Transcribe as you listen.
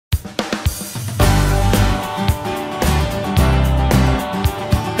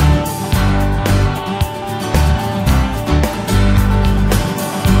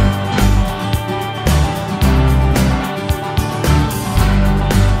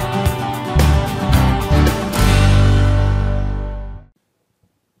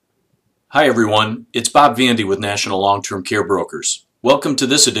Hi everyone, it's Bob Vandy with National Long-Term Care Brokers. Welcome to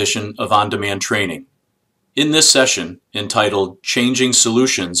this edition of On-Demand Training. In this session, entitled Changing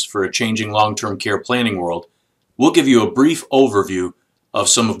Solutions for a Changing Long-Term Care Planning World, we'll give you a brief overview of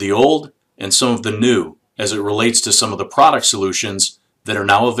some of the old and some of the new as it relates to some of the product solutions that are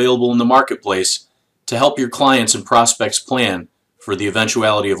now available in the marketplace to help your clients and prospects plan for the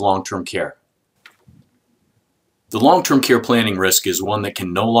eventuality of long-term care. The long-term care planning risk is one that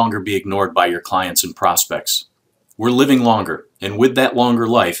can no longer be ignored by your clients and prospects. We're living longer, and with that longer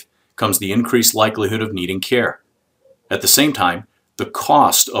life comes the increased likelihood of needing care. At the same time, the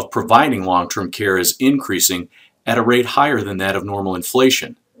cost of providing long-term care is increasing at a rate higher than that of normal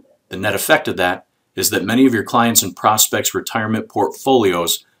inflation. The net effect of that is that many of your clients and prospects' retirement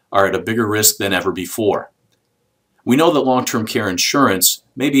portfolios are at a bigger risk than ever before. We know that long-term care insurance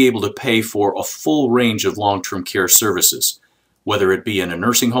may be able to pay for a full range of long-term care services, whether it be in a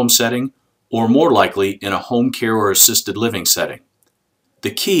nursing home setting or more likely in a home care or assisted living setting.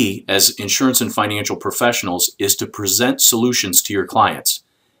 The key as insurance and financial professionals is to present solutions to your clients,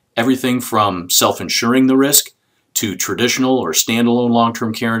 everything from self-insuring the risk to traditional or standalone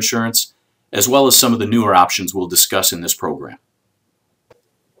long-term care insurance, as well as some of the newer options we'll discuss in this program.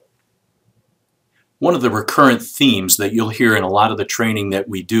 One of the recurrent themes that you'll hear in a lot of the training that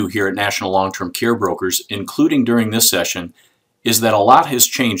we do here at National Long-Term Care Brokers, including during this session, is that a lot has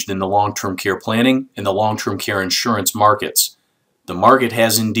changed in the long-term care planning and the long-term care insurance markets. The market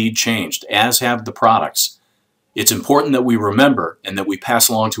has indeed changed, as have the products. It's important that we remember and that we pass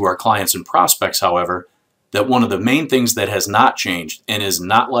along to our clients and prospects, however, that one of the main things that has not changed and is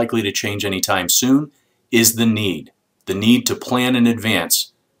not likely to change anytime soon is the need to plan in advance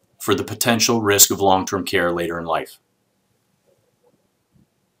for the potential risk of long-term care later in life.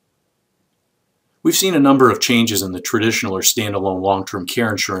 We've seen a number of changes in the traditional or standalone long-term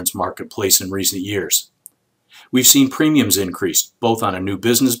care insurance marketplace in recent years. We've seen premiums increase both on a new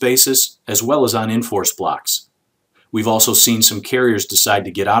business basis as well as on in-force blocks. We've also seen some carriers decide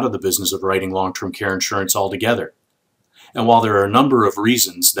to get out of the business of writing long-term care insurance altogether. And while there are a number of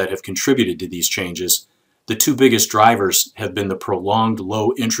reasons that have contributed to these changes, the two biggest drivers have been the prolonged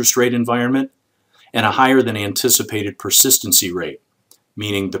low interest rate environment and a higher than anticipated persistency rate,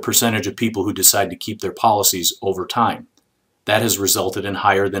 meaning the percentage of people who decide to keep their policies over time. That has resulted in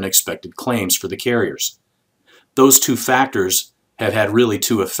higher than expected claims for the carriers. Those two factors have had really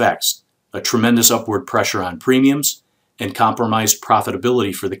two effects: a tremendous upward pressure on premiums and compromised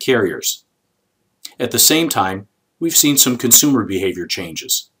profitability for the carriers. At the same time, we've seen some consumer behavior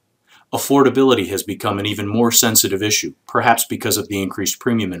changes. Affordability has become an even more sensitive issue, perhaps because of the increased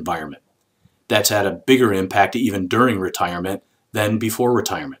premium environment. That's had a bigger impact even during retirement than before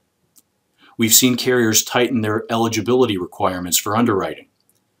retirement. We've seen carriers tighten their eligibility requirements for underwriting.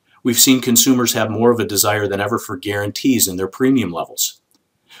 We've seen consumers have more of a desire than ever for guarantees in their premium levels.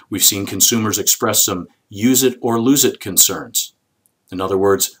 We've seen consumers express some use it or lose it concerns. In other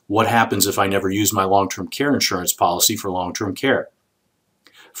words, what happens if I never use my long-term care insurance policy for long-term care?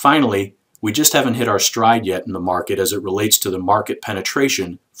 Finally, we just haven't hit our stride yet in the market as it relates to the market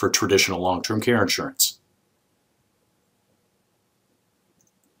penetration for traditional long-term care insurance.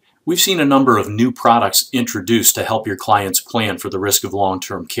 We've seen a number of new products introduced to help your clients plan for the risk of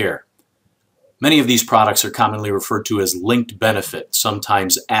long-term care. Many of these products are commonly referred to as linked benefit,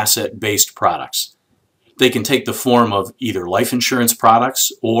 sometimes asset-based products. They can take the form of either life insurance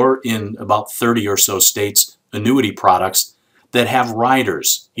products or, in about 30 or so states, annuity products that have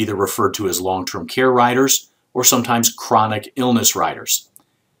riders, either referred to as long-term care riders or sometimes chronic illness riders.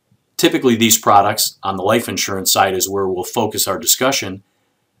 Typically, these products, on the life insurance side is where we'll focus our discussion,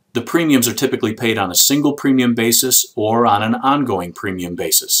 the premiums are typically paid on a single premium basis or on an ongoing premium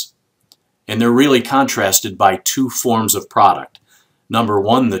basis. And they're really contrasted by two forms of product. Number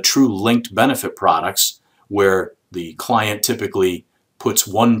one, the true linked benefit products, where the client typically puts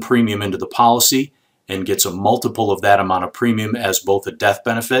one premium into the policy and gets a multiple of that amount of premium as both a death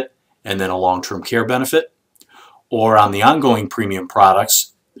benefit and then a long-term care benefit. Or on the ongoing premium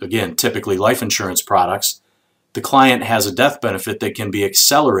products, again, typically life insurance products, the client has a death benefit that can be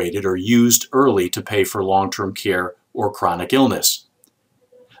accelerated or used early to pay for long-term care or chronic illness.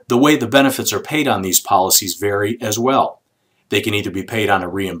 The way the benefits are paid on these policies vary as well. They can either be paid on a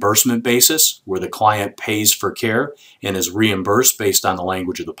reimbursement basis, where the client pays for care and is reimbursed based on the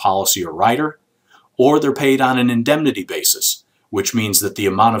language of the policy or rider, or they're paid on an indemnity basis, which means that the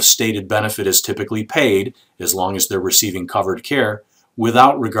amount of stated benefit is typically paid as long as they're receiving covered care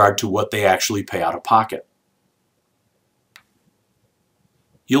without regard to what they actually pay out of pocket.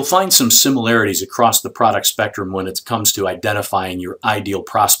 You'll find some similarities across the product spectrum when it comes to identifying your ideal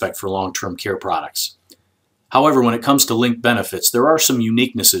prospect for long-term care products. However, when it comes to linked benefits, there are some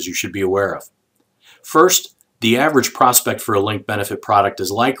uniquenesses you should be aware of. First, the average prospect for a linked benefit product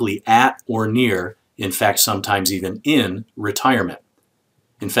is likely at or near, in fact sometimes even in, retirement.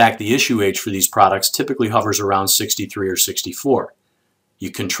 In fact, the issue age for these products typically hovers around 63 or 64.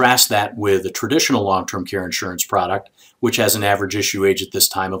 You contrast that with a traditional long-term care insurance product, which has an average issue age at this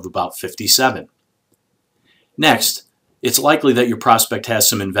time of about 57. Next, it's likely that your prospect has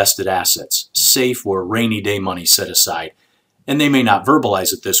some invested assets, safe or rainy day money set aside, and they may not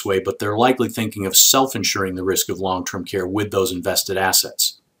verbalize it this way, but they're likely thinking of self-insuring the risk of long-term care with those invested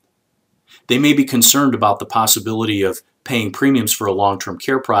assets. They may be concerned about the possibility of paying premiums for a long-term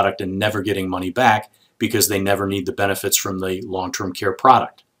care product and never getting money back because they never need the benefits from the long-term care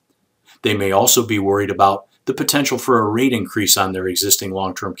product. They may also be worried about the potential for a rate increase on their existing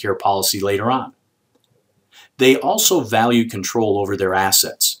long-term care policy later on. They also value control over their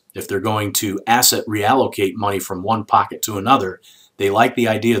assets. If they're going to asset reallocate money from one pocket to another, they like the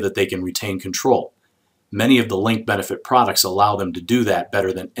idea that they can retain control. Many of the linked benefit products allow them to do that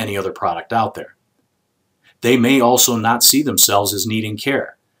better than any other product out there. They may also not see themselves as needing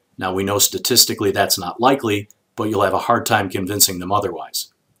care. Now, we know statistically that's not likely, but you'll have a hard time convincing them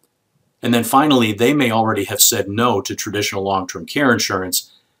otherwise. And then finally, they may already have said no to traditional long-term care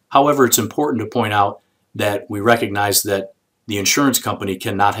insurance. However, it's important to point out that we recognize that the insurance company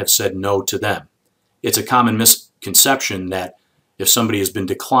cannot have said no to them. It's a common misconception that if somebody has been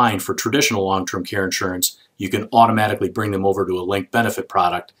declined for traditional long-term care insurance, you can automatically bring them over to a linked benefit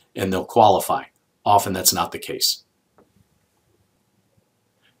product and they'll qualify. Often that's not the case.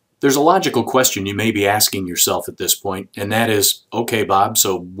 There's a logical question you may be asking yourself at this point, and that is, okay, Bob,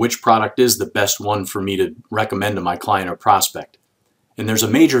 so which product is the best one for me to recommend to my client or prospect? And there's a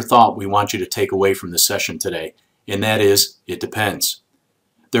major thought we want you to take away from this session today, and that is, it depends.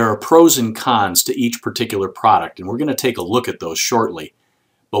 There are pros and cons to each particular product, and we're going to take a look at those shortly.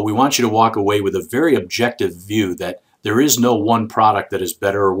 But we want you to walk away with a very objective view that there is no one product that is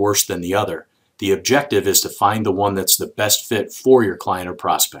better or worse than the other. The objective is to find the one that's the best fit for your client or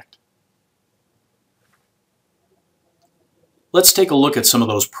prospect. Let's take a look at some of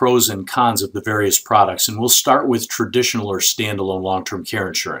those pros and cons of the various products, and we'll start with traditional or standalone long-term care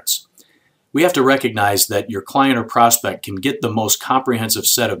insurance. We have to recognize that your client or prospect can get the most comprehensive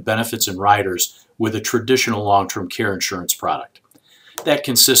set of benefits and riders with a traditional long-term care insurance product. That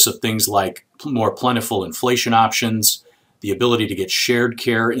consists of things like more plentiful inflation options, the ability to get shared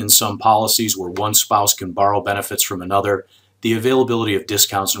care in some policies where one spouse can borrow benefits from another, the availability of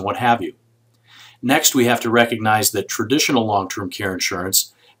discounts, and what have you. Next, we have to recognize that traditional long-term care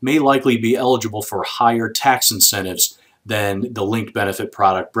insurance may likely be eligible for higher tax incentives than the linked benefit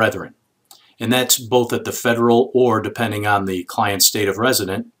product brethren. And that's both at the federal or, depending on the client's state of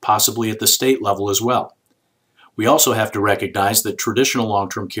residence, possibly at the state level as well. We also have to recognize that traditional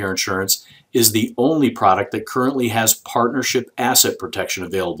long-term care insurance is the only product that currently has partnership asset protection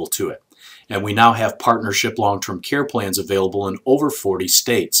available to it. And we now have partnership long-term care plans available in over 40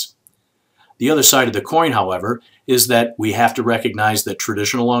 states. The other side of the coin, however, is that we have to recognize that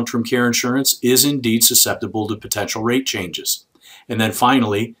traditional long-term care insurance is indeed susceptible to potential rate changes. And then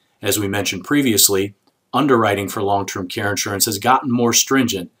finally, as we mentioned previously, underwriting for long-term care insurance has gotten more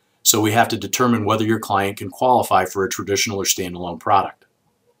stringent, so we have to determine whether your client can qualify for a traditional or standalone product.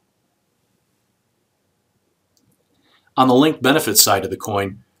 On the linked benefits side of the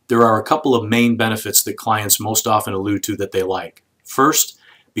coin, there are a couple of main benefits that clients most often allude to that they like. First,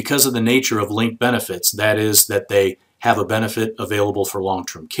 because of the nature of linked benefits, that is that they have a benefit available for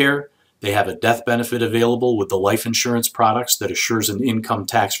long-term care, they have a death benefit available with the life insurance products that assures an income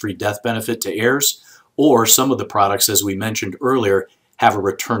tax-free death benefit to heirs, or some of the products, as we mentioned earlier, have a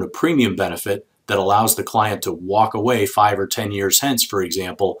return of premium benefit that allows the client to walk away 5 or 10 years hence, for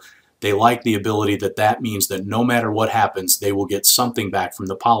example. They like the ability that means that no matter what happens, they will get something back from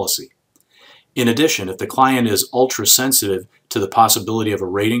the policy. In addition, if the client is ultra sensitive to the possibility of a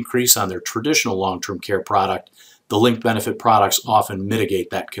rate increase on their traditional long-term care product, the linked benefit products often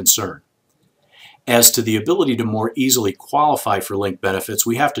mitigate that concern. As to the ability to more easily qualify for linked benefits,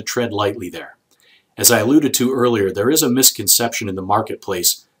 we have to tread lightly there. As I alluded to earlier, there is a misconception in the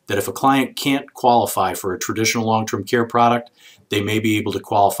marketplace that if a client can't qualify for a traditional long-term care product, they may be able to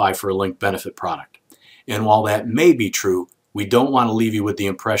qualify for a linked benefit product. And while that may be true, we don't want to leave you with the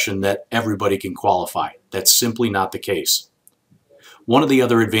impression that everybody can qualify. That's simply not the case. One of the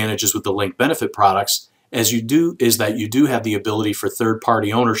other advantages with the linked benefit products is that you do have the ability for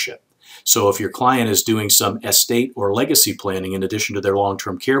third-party ownership. So if your client is doing some estate or legacy planning in addition to their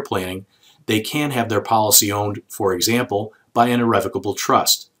long-term care planning, they can have their policy owned, for example, by an irrevocable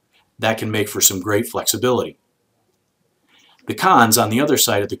trust. That can make for some great flexibility. The cons on the other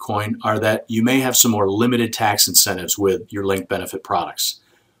side of the coin are that you may have some more limited tax incentives with your linked benefit products.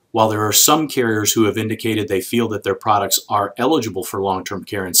 While there are some carriers who have indicated they feel that their products are eligible for long-term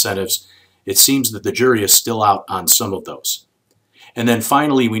care incentives, it seems that the jury is still out on some of those. And then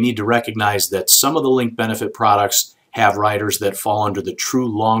finally, we need to recognize that some of the linked benefit products have riders that fall under the true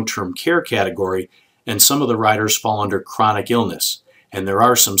long-term care category, and some of the riders fall under chronic illness. And there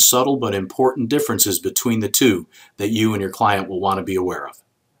are some subtle but important differences between the two that you and your client will want to be aware of.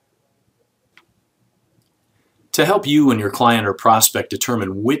 To help you and your client or prospect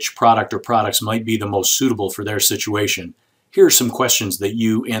determine which product or products might be the most suitable for their situation, here are some questions that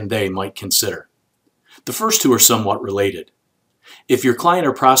you and they might consider. The first two are somewhat related. If your client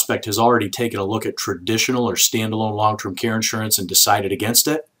or prospect has already taken a look at traditional or standalone long-term care insurance and decided against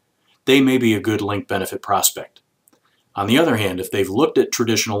it, they may be a good linked benefit prospect. On the other hand, if they've looked at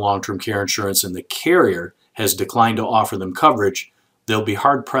traditional long-term care insurance and the carrier has declined to offer them coverage, they'll be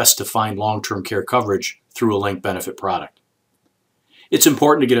hard-pressed to find long-term care coverage through a linked benefit product. It's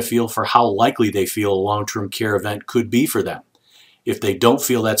important to get a feel for how likely they feel a long-term care event could be for them. If they don't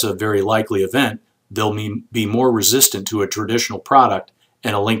feel that's a very likely event, they'll be more resistant to a traditional product,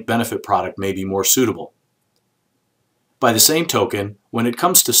 and a linked benefit product may be more suitable. By the same token, when it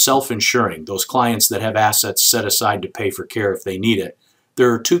comes to self-insuring, those clients that have assets set aside to pay for care if they need it,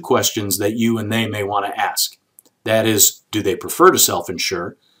 there are two questions that you and they may want to ask. That is, do they prefer to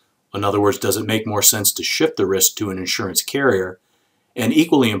self-insure? In other words, does it make more sense to shift the risk to an insurance carrier? And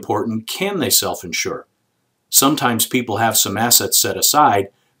equally important, can they self-insure? Sometimes people have some assets set aside,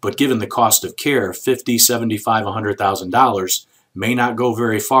 but given the cost of care, $50,000, $75,000, $100,000 may not go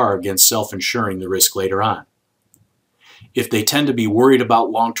very far against self-insuring the risk later on. If they tend to be worried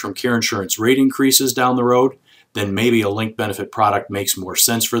about long-term care insurance rate increases down the road, then maybe a linked benefit product makes more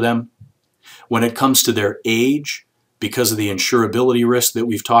sense for them. When it comes to their age, because of the insurability risk that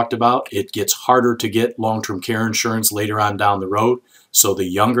we've talked about, it gets harder to get long-term care insurance later on down the road. So the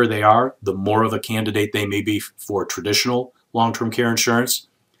younger they are, the more of a candidate they may be for traditional long-term care insurance.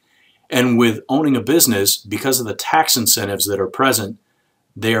 And with owning a business, because of the tax incentives that are present,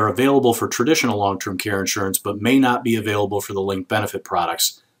 they are available for traditional long-term care insurance, but may not be available for the linked benefit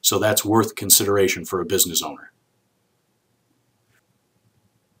products. So that's worth consideration for a business owner.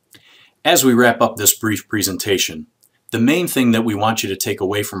 As we wrap up this brief presentation, the main thing that we want you to take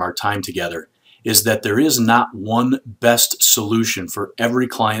away from our time together is that there is not one best solution for every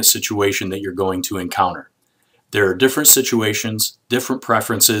client situation that you're going to encounter. There are different situations, different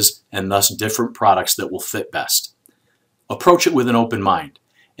preferences, and thus different products that will fit best. Approach it with an open mind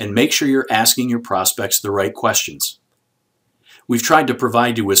and make sure you're asking your prospects the right questions. We've tried to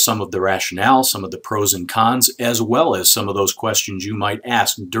provide you with some of the rationale, some of the pros and cons, as well as some of those questions you might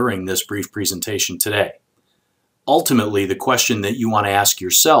ask during this brief presentation today. Ultimately, the question that you want to ask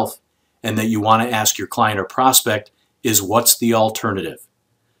yourself and that you want to ask your client or prospect is, what's the alternative?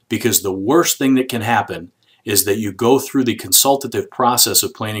 Because the worst thing that can happen is that you go through the consultative process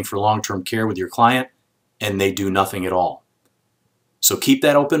of planning for long-term care with your client and they do nothing at all. So keep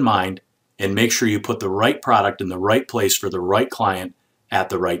that open mind and make sure you put the right product in the right place for the right client at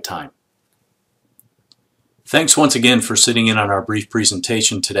the right time. Thanks once again for sitting in on our brief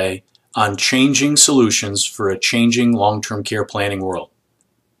presentation today on changing solutions for a changing long-term care planning world.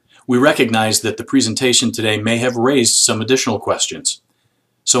 We recognize that the presentation today may have raised some additional questions.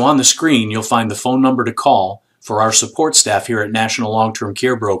 So on the screen, you'll find the phone number to call for our support staff here at National Long-Term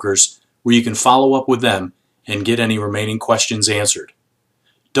Care Brokers, where you can follow up with them and get any remaining questions answered.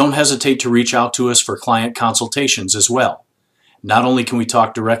 Don't hesitate to reach out to us for client consultations as well. Not only can we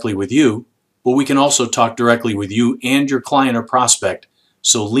talk directly with you, but we can also talk directly with you and your client or prospect,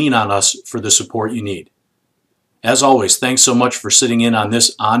 so lean on us for the support you need. As always, thanks so much for sitting in on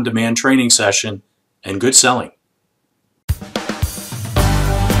this on-demand training session, and good selling.